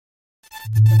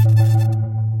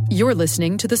You're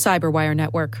listening to the Cyberwire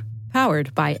Network,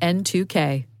 powered by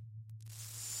N2K.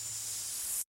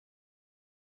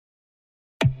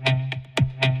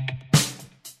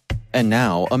 And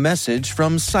now, a message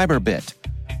from Cyberbit.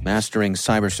 Mastering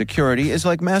cybersecurity is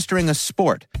like mastering a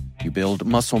sport. You build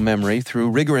muscle memory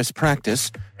through rigorous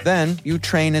practice, then you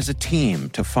train as a team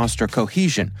to foster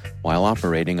cohesion while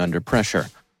operating under pressure.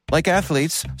 Like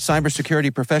athletes,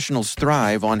 cybersecurity professionals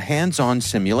thrive on hands-on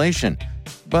simulation.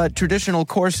 But traditional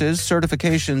courses,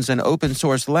 certifications, and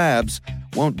open-source labs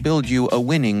won't build you a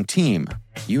winning team.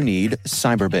 You need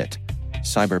Cyberbit.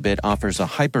 Cyberbit offers a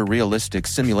hyper-realistic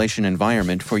simulation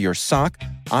environment for your SOC,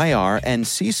 IR, and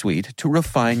C-suite to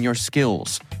refine your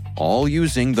skills, all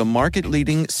using the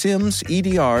market-leading SIMs,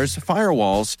 EDRs,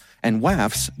 firewalls, and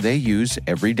WAFs they use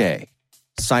every day.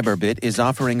 Cyberbit is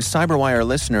offering Cyberwire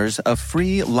listeners a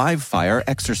free live-fire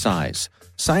exercise.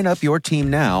 Sign up your team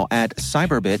now at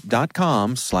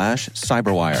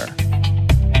cyberbit.com/cyberwire.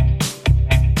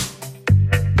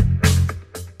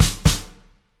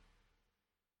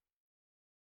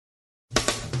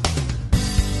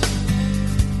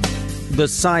 The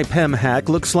Saipem hack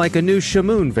looks like a new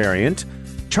Shamoon variant.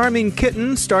 Charming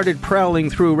Kitten started prowling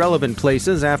through relevant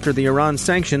places after the Iran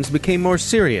sanctions became more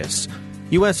serious.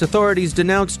 U.S. authorities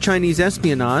denounced Chinese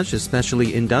espionage,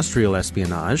 especially industrial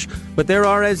espionage, but there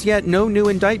are as yet no new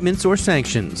indictments or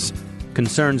sanctions.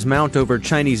 Concerns mount over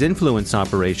Chinese influence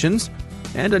operations,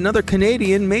 and another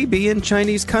Canadian may be in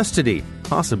Chinese custody,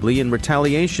 possibly in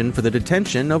retaliation for the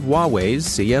detention of Huawei's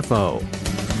CFO.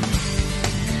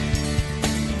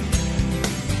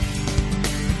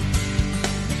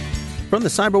 From the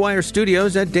Cyberwire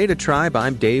studios at Data Tribe,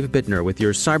 I'm Dave Bittner with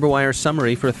your Cyberwire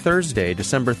summary for Thursday,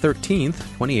 December 13th,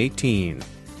 2018.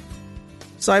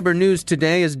 Cyber news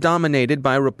today is dominated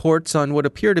by reports on what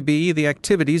appear to be the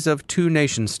activities of two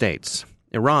nation-states,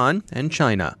 Iran and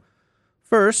China.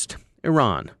 First,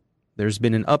 Iran. There's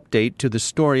been an update to the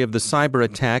story of the cyber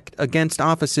attack against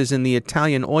offices in the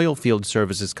Italian oilfield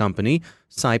services company,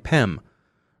 Saipem.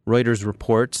 Reuters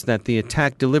reports that the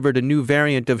attack delivered a new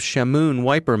variant of Shamoon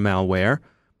wiper malware.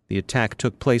 The attack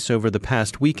took place over the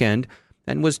past weekend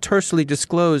and was tersely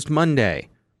disclosed Monday.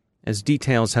 As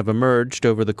details have emerged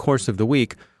over the course of the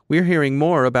week, we're hearing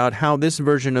more about how this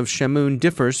version of Shamoon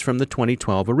differs from the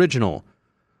 2012 original.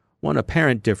 One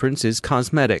apparent difference is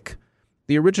cosmetic.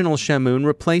 The original Shamoon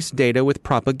replaced data with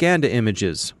propaganda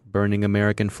images, burning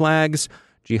American flags,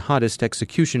 jihadist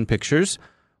execution pictures,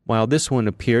 while this one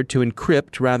appeared to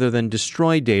encrypt rather than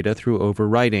destroy data through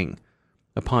overwriting.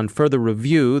 Upon further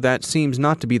review, that seems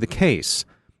not to be the case.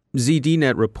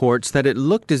 ZDNet reports that it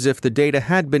looked as if the data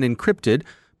had been encrypted,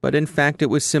 but in fact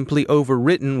it was simply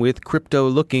overwritten with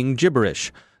crypto-looking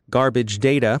gibberish, garbage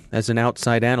data, as an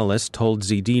outside analyst told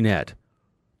ZDNet.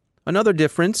 Another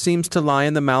difference seems to lie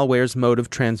in the malware's mode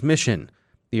of transmission.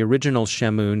 The original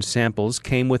Shamoon samples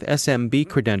came with SMB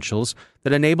credentials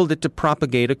that enabled it to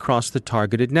propagate across the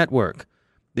targeted network.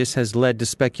 This has led to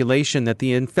speculation that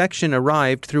the infection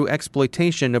arrived through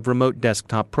exploitation of remote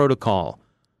desktop protocol.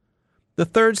 The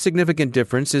third significant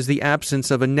difference is the absence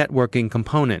of a networking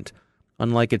component.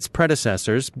 Unlike its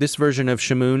predecessors, this version of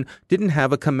Shamoon didn't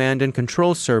have a command and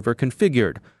control server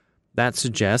configured. That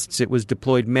suggests it was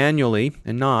deployed manually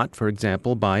and not, for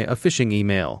example, by a phishing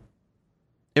email.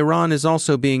 Iran is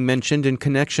also being mentioned in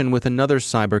connection with another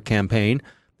cyber campaign,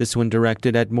 this one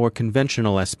directed at more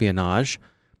conventional espionage.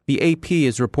 The AP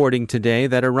is reporting today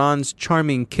that Iran's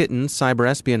Charming Kitten cyber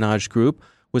espionage group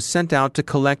was sent out to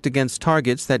collect against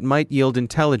targets that might yield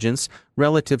intelligence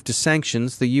relative to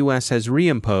sanctions the U.S. has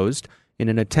reimposed in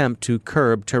an attempt to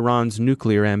curb Tehran's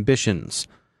nuclear ambitions.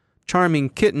 Charming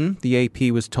Kitten, the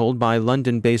AP was told by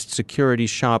London-based security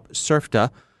shop Surfta,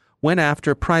 went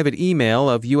after private email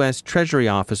of U.S. Treasury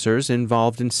officers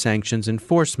involved in sanctions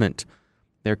enforcement.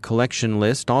 Their collection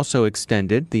list also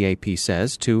extended, the AP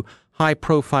says, to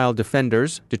high-profile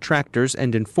defenders, detractors,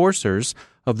 and enforcers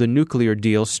of the nuclear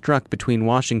deal struck between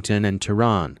Washington and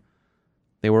Tehran.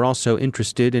 They were also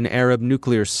interested in Arab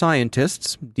nuclear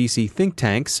scientists, DC think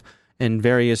tanks, and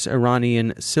various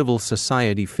Iranian civil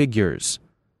society figures.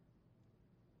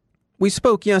 We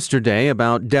spoke yesterday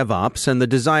about DevOps and the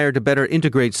desire to better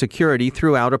integrate security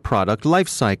throughout a product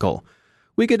lifecycle.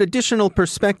 We get additional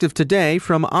perspective today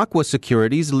from Aqua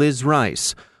Security's Liz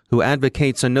Rice, who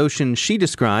advocates a notion she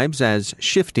describes as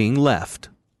shifting left.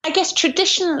 I guess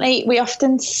traditionally we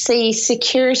often see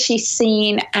security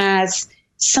seen as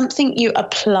something you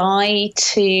apply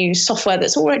to software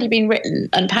that's already been written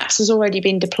and perhaps has already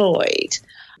been deployed.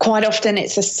 Quite often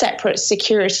it's a separate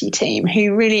security team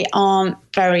who really aren't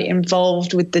very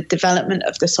involved with the development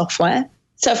of the software.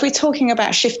 So if we're talking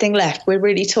about shifting left, we're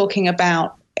really talking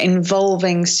about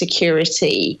involving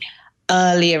security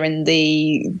earlier in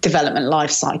the development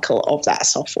life cycle of that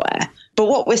software. But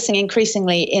what we're seeing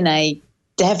increasingly in a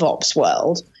DevOps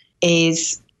world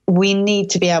is we need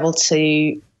to be able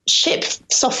to ship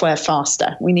software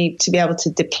faster. We need to be able to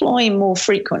deploy more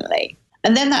frequently.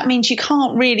 And then that means you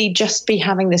can't really just be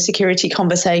having the security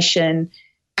conversation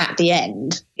at the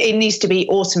end. It needs to be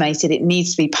automated. It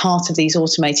needs to be part of these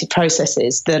automated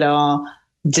processes that are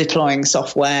deploying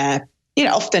software,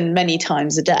 often many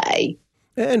times a day.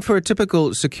 And for a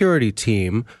typical security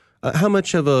team, how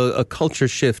much of a culture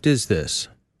shift is this?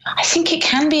 I think it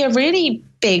can be a really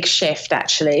big shift,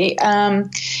 actually,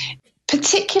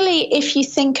 particularly if you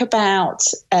think about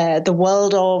the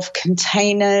world of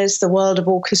containers, the world of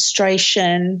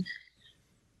orchestration.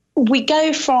 We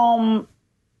go from,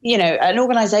 an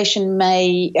organization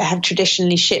may have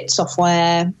traditionally shipped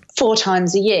software 4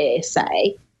 times a year,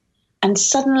 say, and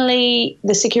suddenly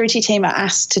the security team are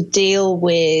asked to deal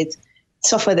with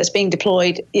software that's being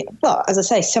deployed, well, as I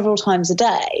say, several times a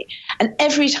day. And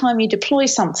every time you deploy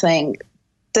something,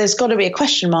 there's got to be a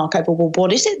question mark over, well,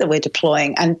 what is it that we're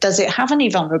deploying? And does it have any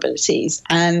vulnerabilities?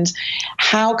 And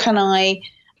how can I,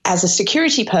 as a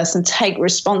security person, take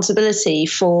responsibility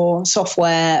for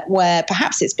software where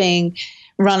perhaps it's being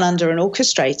run under an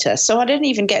orchestrator? So I don't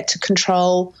even get to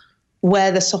control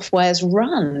where the software's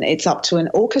run. It's up to an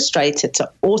orchestrator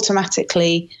to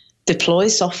automatically deploy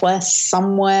software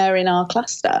somewhere in our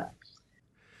cluster.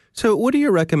 So what are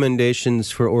your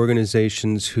recommendations for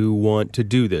organizations who want to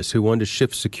do this, who want to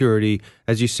shift security,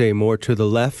 as you say, more to the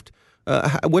left?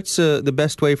 What's the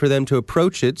best way for them to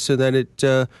approach it so that it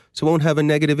won't have a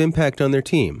negative impact on their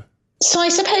team? So I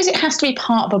suppose it has to be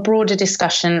part of a broader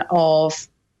discussion of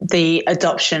the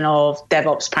adoption of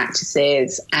DevOps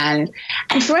practices. And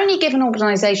for any given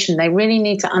organization, they really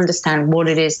need to understand what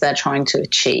it is they're trying to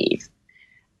achieve.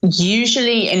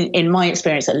 Usually, in my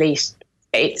experience at least,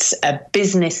 it's a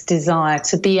business desire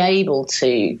to be able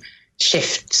to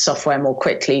shift software more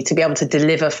quickly, to be able to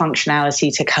deliver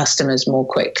functionality to customers more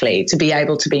quickly, to be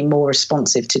able to be more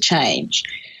responsive to change.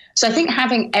 So I think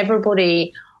having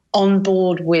everybody on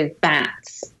board with that,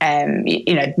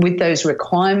 with those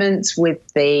requirements, with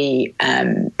the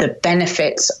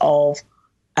benefits of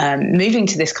moving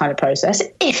to this kind of process,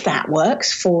 if that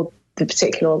works for the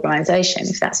particular organization,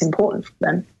 if that's important for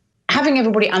them, having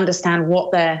everybody understand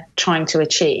what they're trying to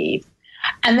achieve,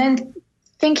 and then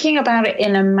thinking about it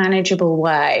in a manageable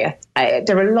way.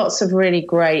 There are lots of really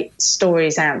great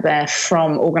stories out there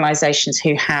from organizations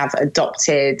who have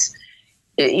adopted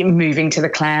moving to the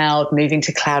cloud, moving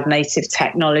to cloud native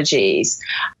technologies.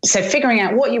 So figuring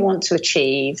out what you want to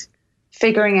achieve,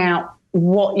 figuring out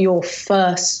what your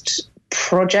first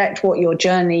project, what your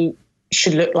journey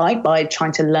should look like by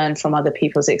trying to learn from other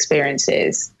people's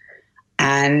experiences,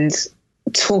 and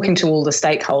talking to all the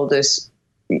stakeholders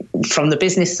from the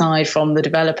business side, from the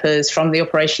developers, from the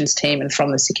operations team, and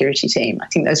from the security team. I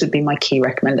think those would be my key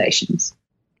recommendations.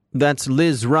 That's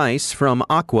Liz Rice from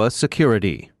Aqua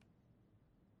Security.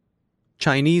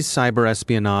 Chinese cyber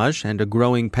espionage and a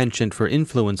growing penchant for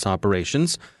influence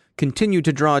operations continue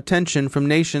to draw attention from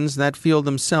nations that feel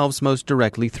themselves most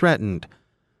directly threatened.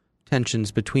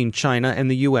 Tensions between China and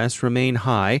the U.S. remain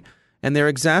high, and they're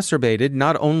exacerbated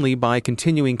not only by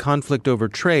continuing conflict over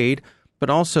trade,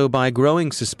 but also by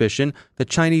growing suspicion that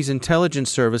Chinese intelligence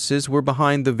services were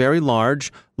behind the very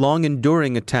large,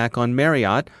 long-enduring attack on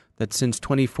Marriott that since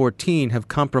 2014 have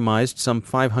compromised some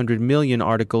 500 million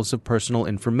articles of personal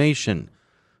information.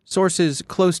 Sources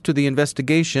close to the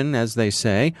investigation, as they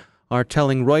say, are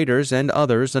telling Reuters and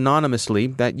others anonymously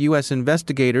that U.S.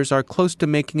 investigators are close to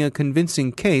making a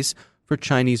convincing case for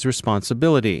Chinese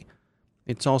responsibility.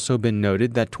 It's also been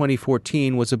noted that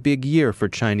 2014 was a big year for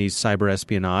Chinese cyber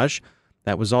espionage.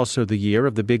 That was also the year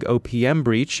of the big OPM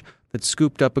breach that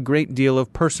scooped up a great deal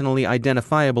of personally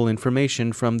identifiable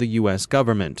information from the U.S.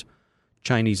 government.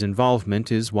 Chinese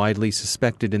involvement is widely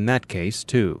suspected in that case,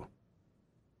 too.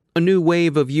 A new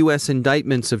wave of U.S.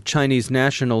 indictments of Chinese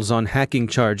nationals on hacking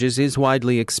charges is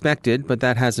widely expected, but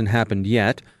that hasn't happened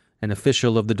yet. An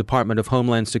official of the Department of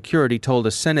Homeland Security told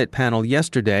a Senate panel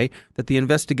yesterday that the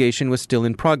investigation was still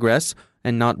in progress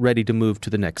and not ready to move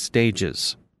to the next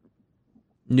stages.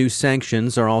 New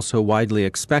sanctions are also widely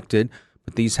expected,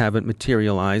 but these haven't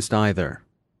materialized either.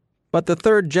 But the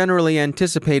third generally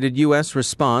anticipated U.S.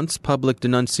 response, public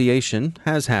denunciation,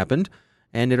 has happened,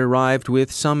 and it arrived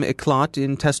with some eclat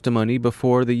in testimony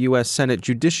before the U.S. Senate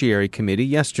Judiciary Committee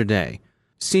yesterday.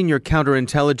 Senior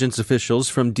counterintelligence officials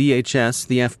from DHS,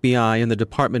 the FBI, and the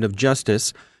Department of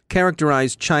Justice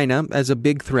characterized China as a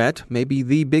big threat, maybe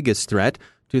the biggest threat,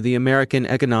 to the American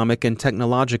economic and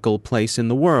technological place in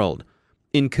the world.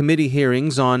 In committee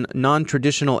hearings on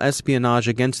non-traditional espionage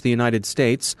against the United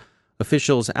States,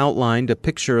 officials outlined a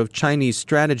picture of Chinese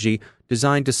strategy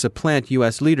designed to supplant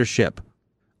U.S. leadership.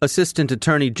 Assistant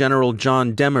Attorney General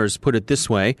John Demers put it this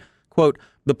way, quote,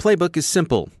 "The playbook is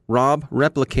simple: rob,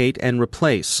 replicate, and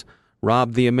replace.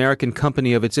 Rob the American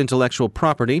company of its intellectual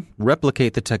property,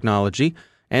 replicate the technology,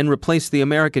 and replace the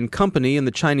American company in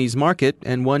the Chinese market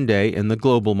and one day in the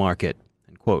global market."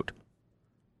 End quote.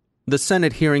 The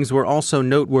Senate hearings were also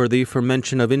noteworthy for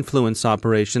mention of influence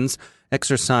operations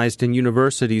exercised in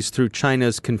universities through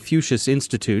China's Confucius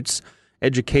Institutes,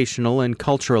 educational and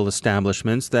cultural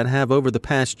establishments that have over the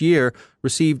past year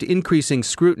received increasing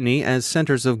scrutiny as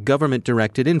centers of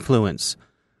government-directed influence.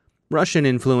 Russian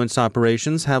influence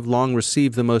operations have long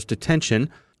received the most attention,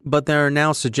 but there are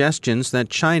now suggestions that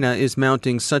China is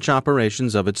mounting such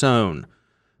operations of its own.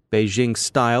 Beijing's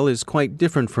style is quite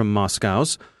different from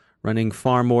Moscow's, running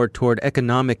far more toward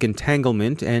economic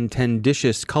entanglement and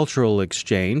tenditious cultural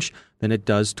exchange than it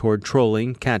does toward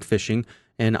trolling, catfishing,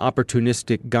 and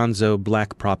opportunistic gonzo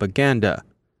black propaganda.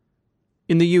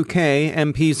 In the UK,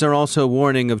 MPs are also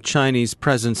warning of Chinese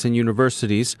presence in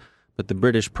universities, but the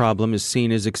British problem is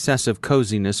seen as excessive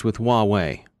coziness with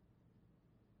Huawei.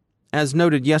 As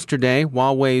noted yesterday,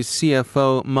 Huawei's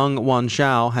CFO Meng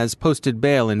Wanzhou has posted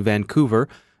bail in Vancouver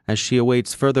as she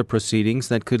awaits further proceedings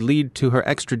that could lead to her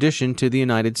extradition to the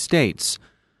United States.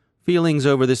 Feelings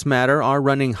over this matter are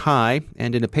running high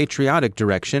and in a patriotic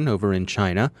direction over in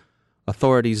China.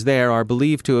 Authorities there are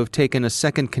believed to have taken a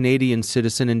second Canadian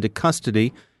citizen into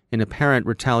custody in apparent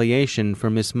retaliation for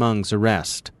Miss Meng's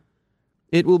arrest.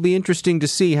 It will be interesting to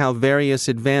see how various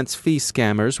advance fee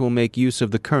scammers will make use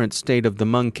of the current state of the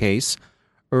Meng case.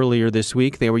 Earlier this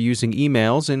week, they were using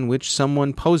emails in which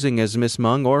someone posing as Miss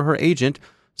Meng or her agent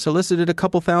solicited a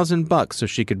couple $1,000 so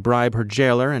she could bribe her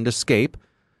jailer and escape.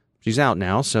 She's out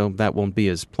now, so that won't be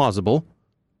as plausible.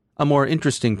 A more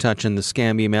interesting touch in the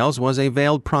scam emails was a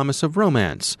veiled promise of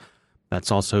romance.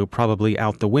 That's also probably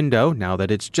out the window now that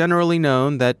it's generally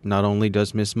known that not only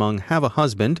does Miss Meng have a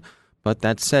husband, but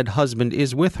that said husband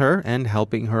is with her and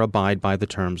helping her abide by the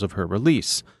terms of her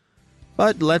release.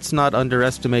 But let's not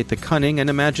underestimate the cunning and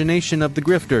imagination of the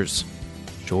grifters.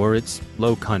 Sure, it's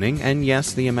low cunning, and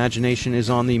yes, the imagination is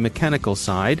on the mechanical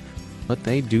side, but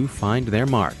they do find their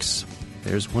marks.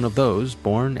 There's one of those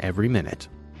born every minute.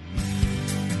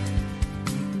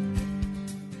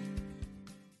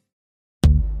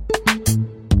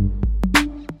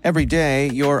 Every day,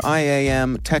 your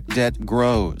IAM tech debt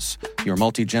grows. Your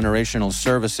multi-generational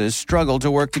services struggle to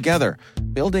work together.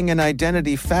 Building an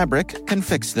identity fabric can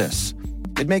fix this.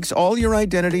 It makes all your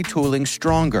identity tooling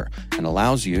stronger and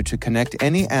allows you to connect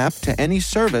any app to any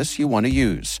service you want to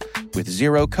use, with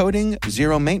zero coding,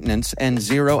 zero maintenance, and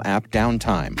zero app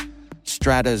downtime.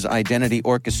 Strata's identity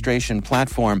orchestration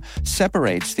platform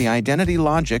separates the identity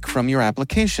logic from your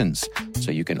applications,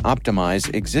 so you can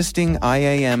optimize existing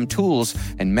IAM tools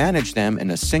and manage them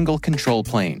in a single control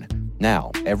plane.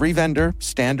 Now, every vendor,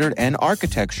 standard, and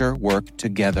architecture work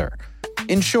together.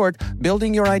 In short,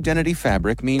 building your identity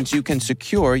fabric means you can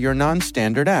secure your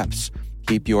non-standard apps,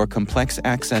 keep your complex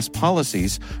access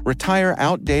policies, retire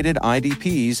outdated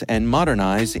IDPs, and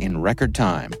modernize in record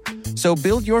time. So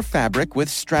build your fabric with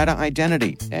Strata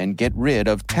Identity and get rid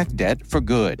of tech debt for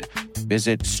good.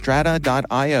 Visit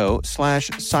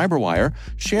strata.io/cyberwire,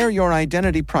 share your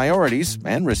identity priorities,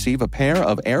 and receive a pair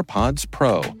of AirPods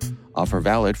Pro. Offer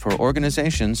valid for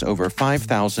organizations over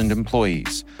 5,000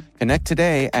 employees. Connect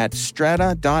today at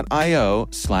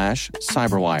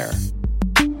strata.io/cyberwire.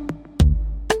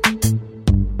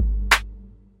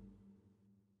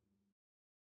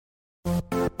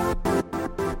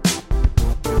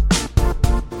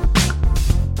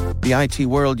 The IT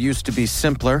world used to be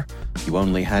simpler. You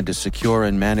only had to secure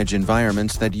and manage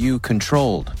environments that you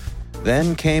controlled.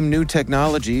 Then came new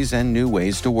technologies and new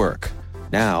ways to work.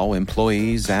 Now,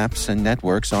 employees, apps, and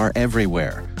networks are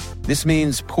everywhere. This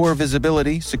means poor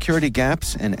visibility, security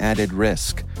gaps, and added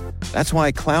risk. That's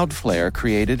why Cloudflare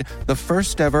created the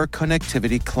first-ever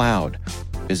connectivity cloud.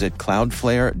 Visit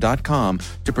cloudflare.com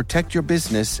to protect your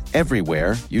business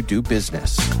everywhere you do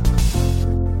business.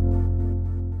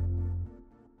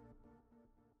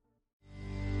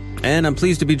 And I'm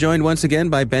pleased to be joined once again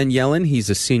by Ben Yellen. He's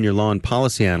a senior law and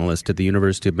policy analyst at the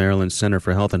University of Maryland Center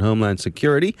for Health and Homeland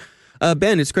Security.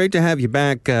 Ben, it's great to have you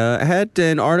back. I had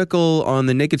an article on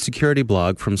the Naked Security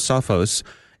blog from Sophos,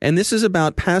 and this is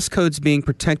about passcodes being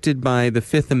protected by the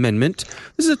Fifth Amendment.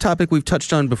 This is a topic we've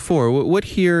touched on before. What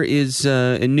here is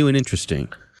new and interesting?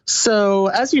 So,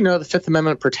 as you know, the Fifth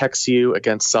Amendment protects you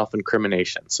against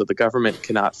self-incrimination. So the government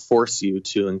cannot force you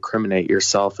to incriminate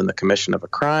yourself in the commission of a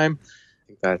crime. I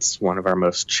think that's one of our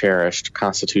most cherished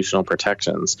constitutional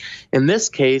protections. In this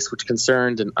case, which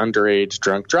concerned an underage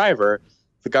drunk driver,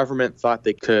 the government thought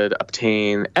they could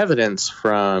obtain evidence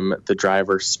from the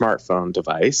driver's smartphone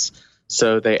device.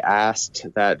 So they asked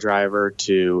that driver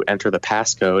to enter the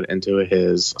passcode into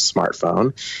his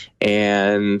smartphone,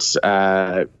 and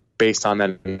based on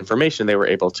that information, they were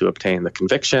able to obtain the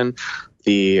conviction.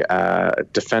 The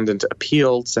defendant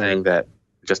appealed, saying that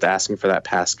just asking for that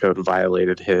passcode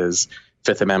violated his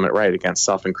Fifth Amendment right against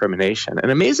self-incrimination.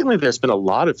 And amazingly, there's been a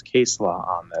lot of case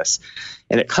law on this.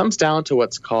 And it comes down to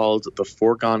what's called the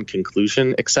foregone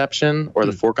conclusion exception, or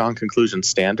the foregone conclusion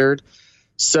standard.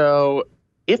 So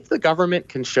if the government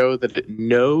can show that it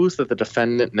knows that the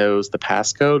defendant knows the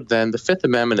passcode, then the Fifth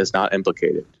Amendment is not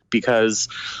implicated, because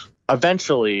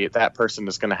eventually that person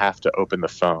is going to have to open the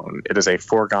phone. It is a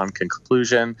foregone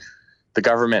conclusion. The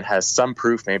government has some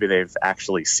proof. Maybe they've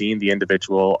actually seen the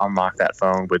individual unlock that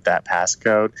phone with that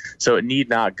passcode. So it need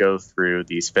not go through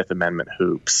these Fifth Amendment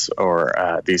hoops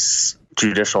or these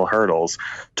judicial hurdles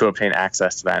to obtain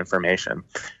access to that information.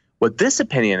 What this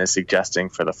opinion is suggesting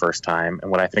for the first time, and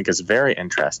what I think is very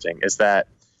interesting, is that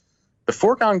the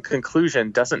foregone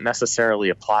conclusion doesn't necessarily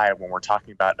apply when we're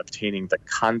talking about obtaining the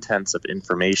contents of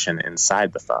information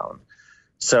inside the phone.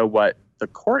 So what the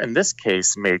court in this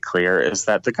case made clear is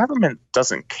that the government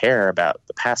doesn't care about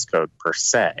the passcode per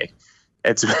se.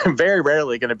 It's very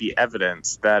rarely going to be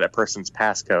evidence that a person's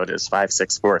passcode is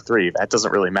 5643. That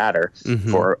doesn't really matter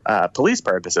for police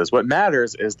purposes. What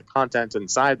matters is the content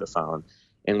inside the phone,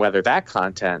 and whether that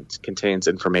content contains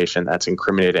information that's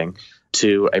incriminating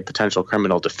to a potential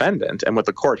criminal defendant. And what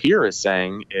the court here is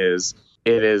saying is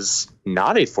it is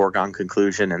not a foregone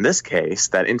conclusion in this case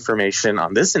that information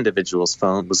on this individual's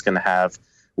phone was going to have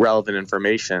relevant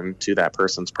information to that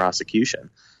person's prosecution.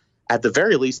 At the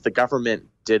very least, the government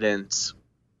didn't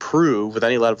prove with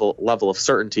any level of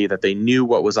certainty that they knew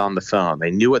what was on the phone. They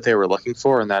knew what they were looking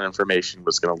for, and that information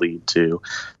was going to lead to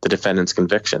the defendant's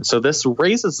conviction. So this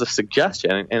raises the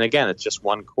suggestion, and again, it's just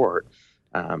one court,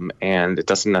 and it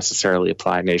doesn't necessarily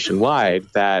apply nationwide,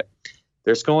 that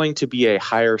there's going to be a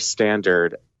higher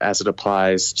standard as it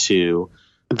applies to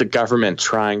the government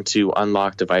trying to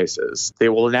unlock devices. They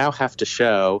will now have to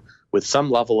show with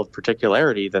some level of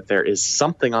particularity that there is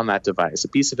something on that device, a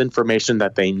piece of information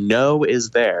that they know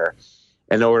is there,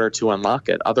 in order to unlock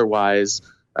it. Otherwise,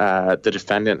 the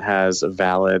defendant has a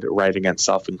valid right against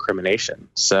self-incrimination.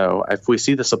 So if we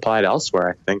see this applied elsewhere,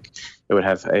 I think it would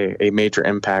have a major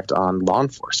impact on law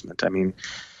enforcement. I mean,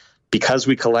 because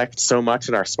we collect so much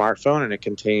in our smartphone and it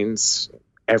contains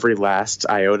every last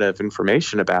iota of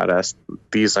information about us,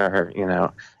 these are,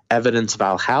 evidence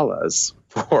Valhallas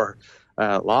for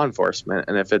law enforcement.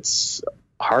 And if it's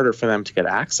harder for them to get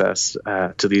access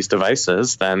to these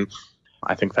devices, then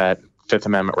I think that Fifth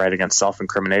Amendment right against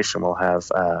self-incrimination will have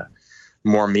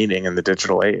more meaning in the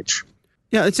digital age.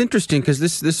 Yeah, it's interesting because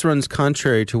this runs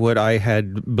contrary to what I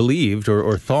had believed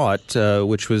or thought,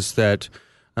 which was that,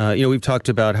 we've talked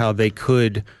about how they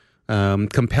could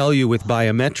compel you with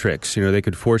biometrics. They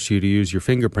could force you to use your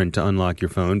fingerprint to unlock your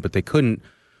phone, but they couldn't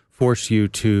force you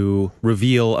to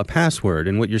reveal a password.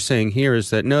 And what you're saying here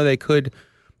is that, no, they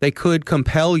could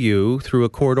compel you through a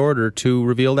court order to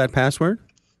reveal that password?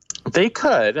 They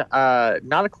could,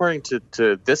 not according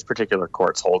to this particular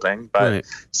court's holding, but right.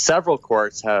 Several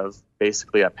courts have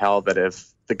basically upheld that if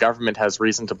the government has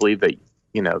reason to believe that,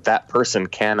 that person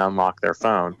can unlock their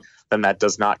phone, then that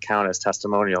does not count as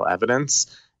testimonial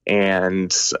evidence.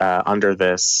 And under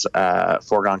this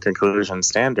foregone conclusion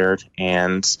standard,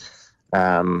 and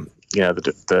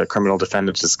the criminal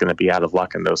defendant is going to be out of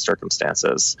luck in those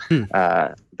circumstances.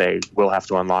 They will have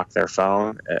to unlock their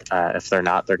phone. If they're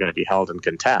not, they're going to be held in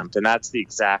contempt. And that's the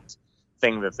exact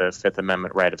thing that the Fifth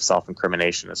Amendment right of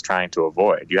self-incrimination is trying to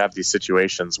avoid. You have these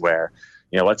situations where,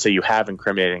 let's say you have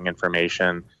incriminating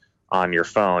information on your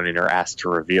phone and you're asked to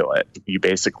reveal it. You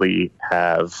basically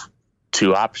have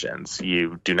two options.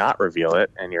 You do not reveal it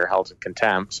and you're held in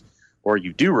contempt, or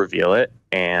you do reveal it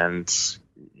and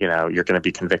you're going to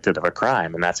be convicted of a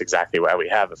crime. And that's exactly why we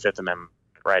have a Fifth Amendment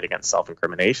right against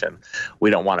self-incrimination. We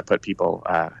don't want to put people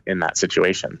in that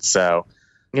situation. So,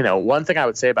 one thing I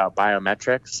would say about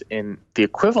biometrics, in the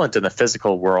equivalent in the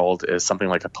physical world is something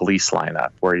like a police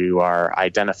lineup, where you are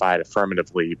identified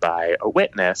affirmatively by a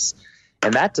witness.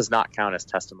 And that does not count as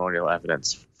testimonial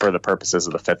evidence for the purposes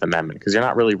of the Fifth Amendment, because you're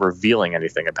not really revealing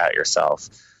anything about yourself.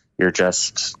 You're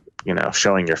just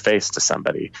showing your face to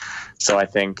somebody. So I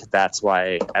think that's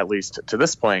why, at least to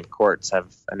this point, courts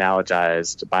have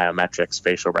analogized biometrics,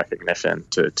 facial recognition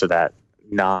to that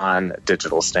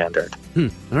non-digital standard. All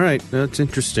right. That's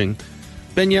interesting.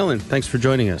 Ben Yellen, thanks for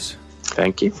joining us.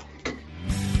 Thank you.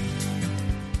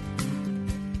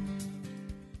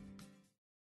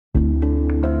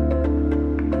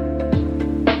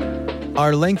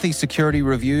 Are lengthy security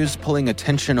reviews pulling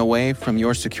attention away from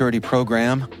your security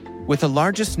program? With the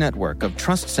largest network of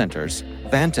trust centers,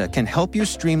 Vanta can help you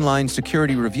streamline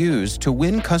security reviews to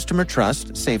win customer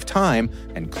trust, save time,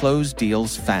 and close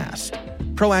deals fast.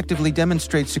 Proactively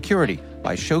demonstrate security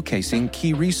by showcasing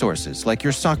key resources like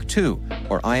your SOC 2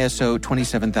 or ISO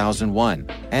 27001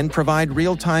 and provide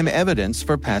real-time evidence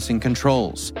for passing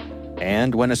controls.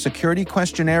 And when a security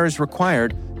questionnaire is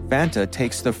required, Vanta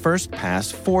takes the first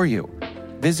pass for you.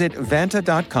 Visit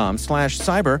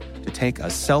vanta.com/cyber to take a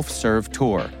self-serve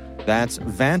tour. That's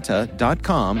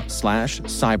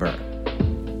vanta.com/cyber.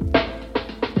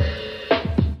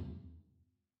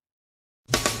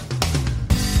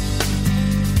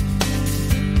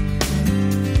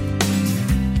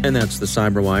 And that's the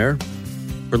Cyberwire.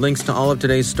 For links to all of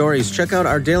today's stories, check out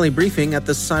our daily briefing at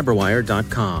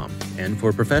thecyberwire.com. And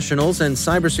for professionals and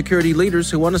cybersecurity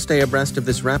leaders who want to stay abreast of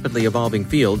this rapidly evolving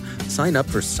field, sign up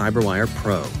for Cyberwire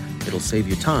Pro. It'll save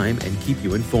you time and keep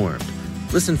you informed.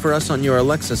 Listen for us on your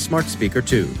Alexa smart speaker,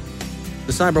 too.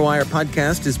 The Cyberwire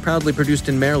podcast is proudly produced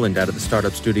in Maryland out of the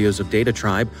startup studios of Data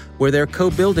Tribe, where they're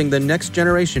co-building the next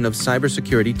generation of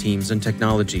cybersecurity teams and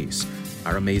technologies.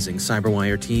 Our amazing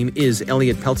Cyberwire team is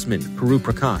Elliot Peltzman, Puru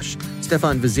Prakash,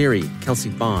 Stefan Vaziri,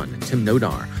 Kelsey Bond, Tim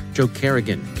Nodar, Joe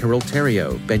Kerrigan, Carol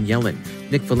Terrio, Ben Yellen,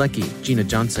 Nick Valecki, Gina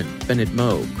Johnson, Bennett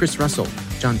Moe, Chris Russell,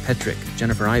 John Petrick,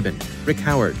 Jennifer Iben, Rick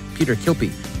Howard, Peter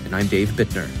Kilpie, and I'm Dave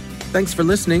Bittner. Thanks for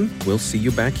listening. We'll see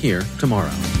you back here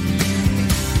tomorrow.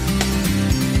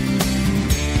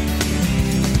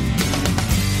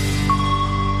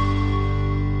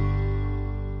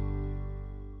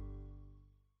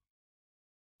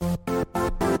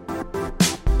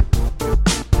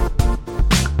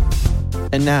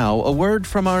 And now, a word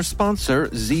from our sponsor,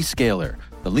 Zscaler,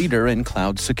 the leader in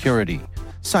cloud security.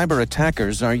 Cyber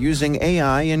attackers are using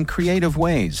AI in creative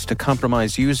ways to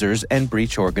compromise users and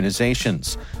breach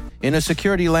organizations. In a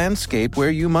security landscape where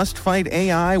you must fight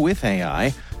AI with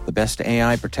AI, the best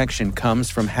AI protection comes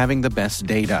from having the best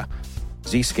data.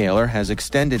 Zscaler has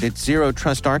extended its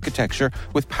zero-trust architecture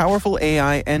with powerful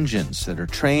AI engines that are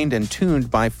trained and tuned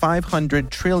by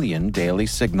 500 trillion daily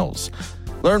signals.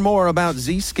 Learn more about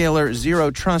Zscaler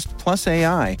Zero Trust Plus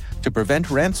AI to prevent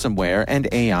ransomware and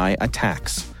AI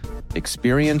attacks.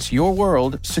 Experience your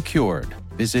world secured.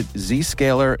 Visit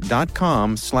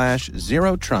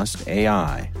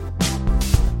zscaler.com/zerotrustai.